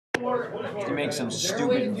To make some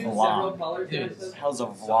stupid vlog. Dude, Hell's a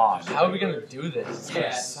vlog. how are we gonna do this? It's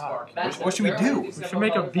gonna suck. What should we do? We should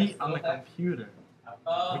make a beat on the computer.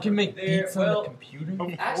 We can make beats on the computer?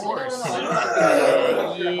 Of course.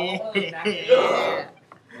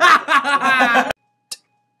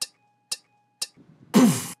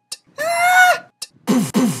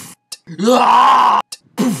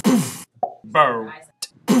 Boom.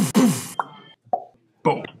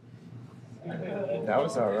 Boom. That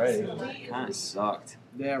was alright. Kinda sucked.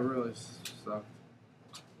 Yeah, it really sucked.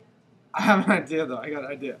 I have an idea though. I got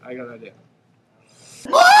an idea.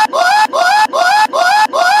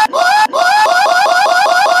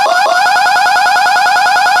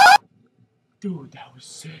 Dude, that was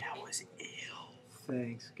sick. That was ill.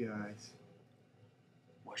 Thanks, guys.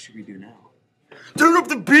 What should we do now? Turn up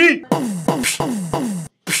the beat!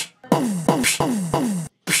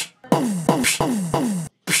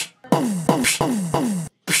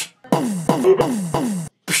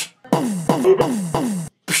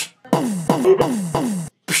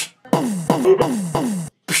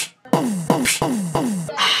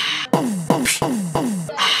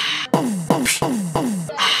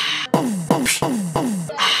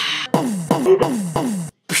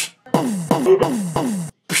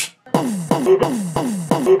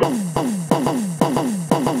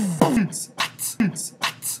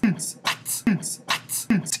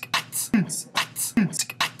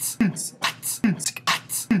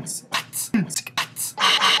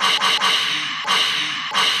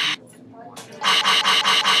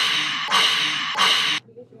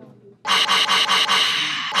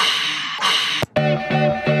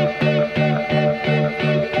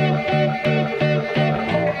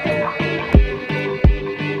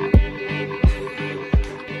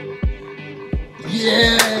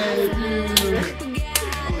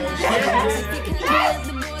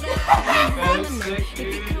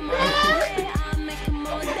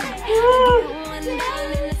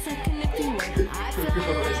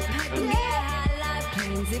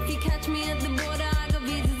 If you catch me at the border, I got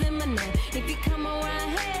visas in my name. If you come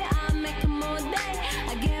around here,